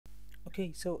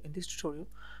Okay, so in this tutorial,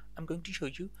 I'm going to show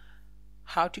you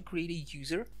how to create a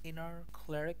user in our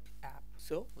Clerk app.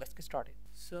 So let's get started.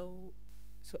 So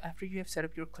after you have set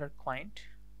up your Clerk client,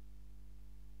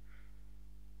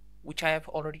 which I have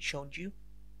already shown you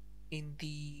in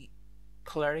the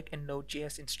Clerk and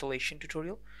Node.js installation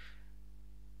tutorial,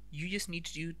 you just need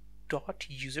to do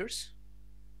 .users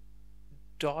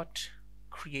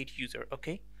 .create user.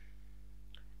 Okay.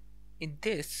 In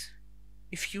this,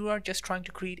 if you are just trying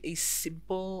to create a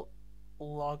simple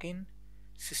login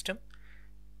system,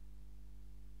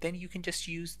 then you can just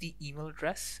use the email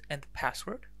address and the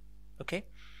password. Okay,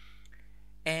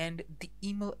 and the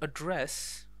email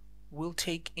address will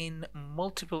take in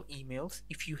multiple emails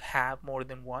if you have more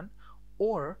than one,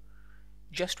 or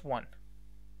just one.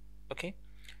 Okay,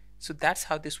 so that's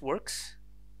how this works.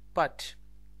 But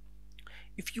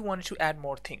if you wanted to add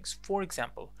more things, for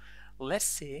example, let's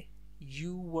say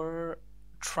you were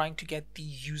trying to get the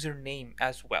username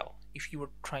as well. If you were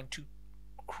trying to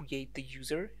create the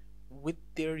user with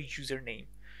their username,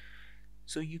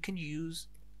 so you can use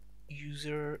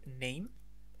username,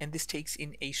 and this takes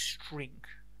in a string.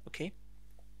 Okay,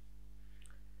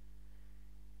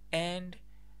 and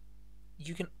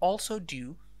you can also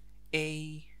do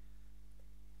a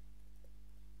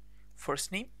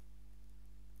first name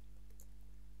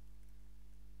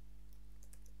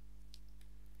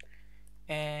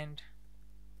and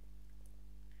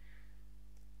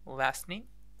last name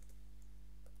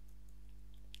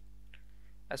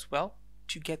as well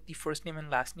to get the first name and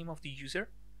last name of the user,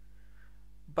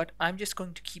 but I'm just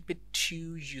going to keep it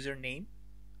to username.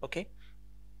 Okay,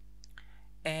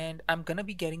 and I'm gonna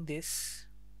be getting this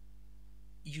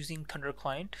using Thunder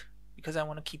client because I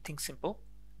want to keep things simple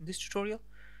in this tutorial.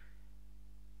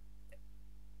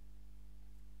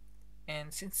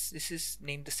 And since this is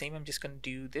named the same, I'm just gonna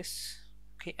do this.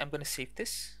 Okay, I'm gonna save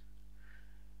this,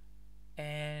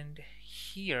 and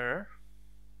here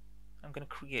I'm gonna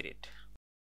create it,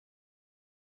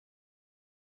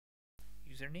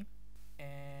 username,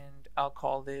 and I'll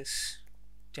call this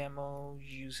demo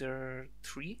user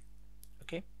 3.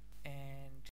 Okay,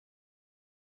 and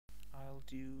I'll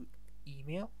do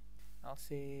email. I'll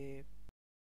say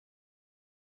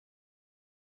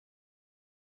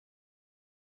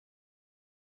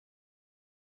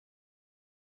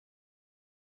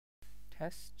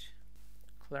test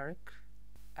clerk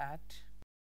at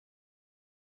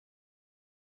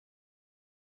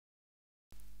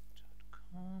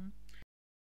 .com.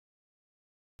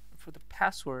 For the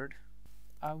password,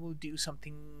 I will do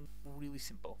something really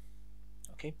simple.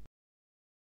 Okay,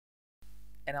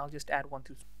 and I'll just add 1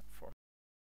 2 4.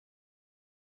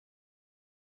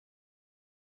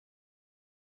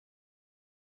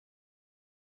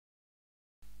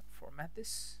 Format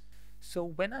this. So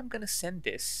when I'm gonna send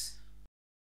this,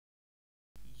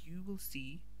 you will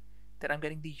see that I'm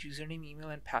getting the username, email,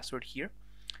 and password here,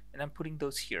 and I'm putting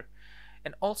those here.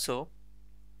 And also,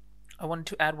 I wanted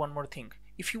to add one more thing.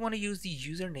 If you want to use the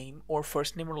username or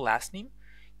first name or last name,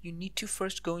 you need to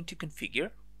first go into configure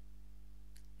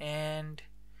and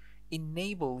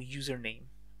enable username.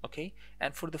 Okay,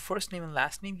 and for the first name and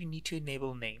last name, you need to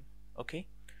enable name. Okay,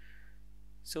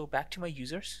 so back to my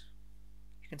users.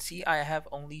 You can see I have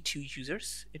only 2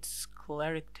 users. It's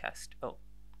Clerk test. Oh,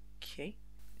 okay.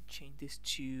 Change this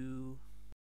to.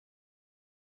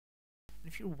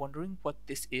 And if you're wondering what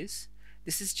this is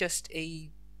just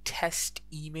a test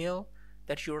email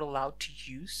that you're allowed to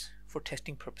use for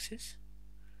testing purposes.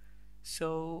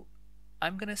 So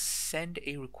I'm gonna send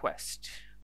a request.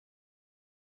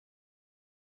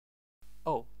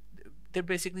 Oh, they're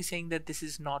basically saying that this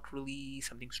is not really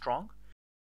something strong.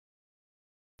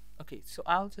 Okay, so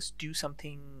I'll just do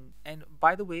something. And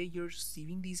by the way, you're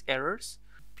receiving these errors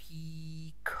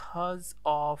because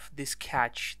of this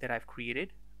catch that I've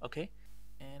created. Okay,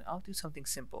 and I'll do something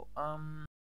simple.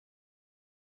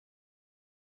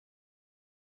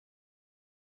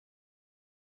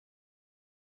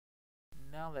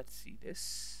 Now let's see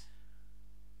this.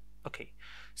 Okay,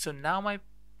 so now my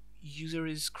user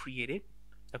is created.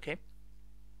 Okay,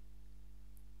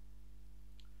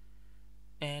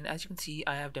 and as you can see,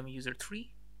 I have demo user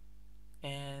 3,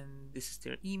 and this is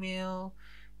their email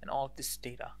and all of this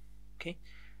data. Okay,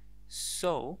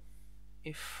 so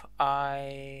if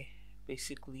I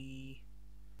basically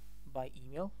by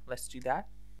email, let's do that.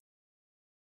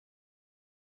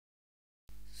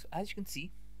 So as you can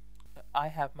see, I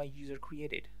have my user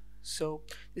created. So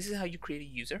this is how you create a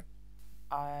user.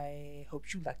 I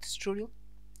hope you liked this tutorial.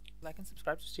 Like and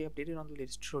subscribe to stay updated on the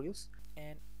latest tutorials,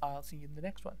 and I'll see you in the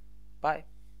next one. Bye.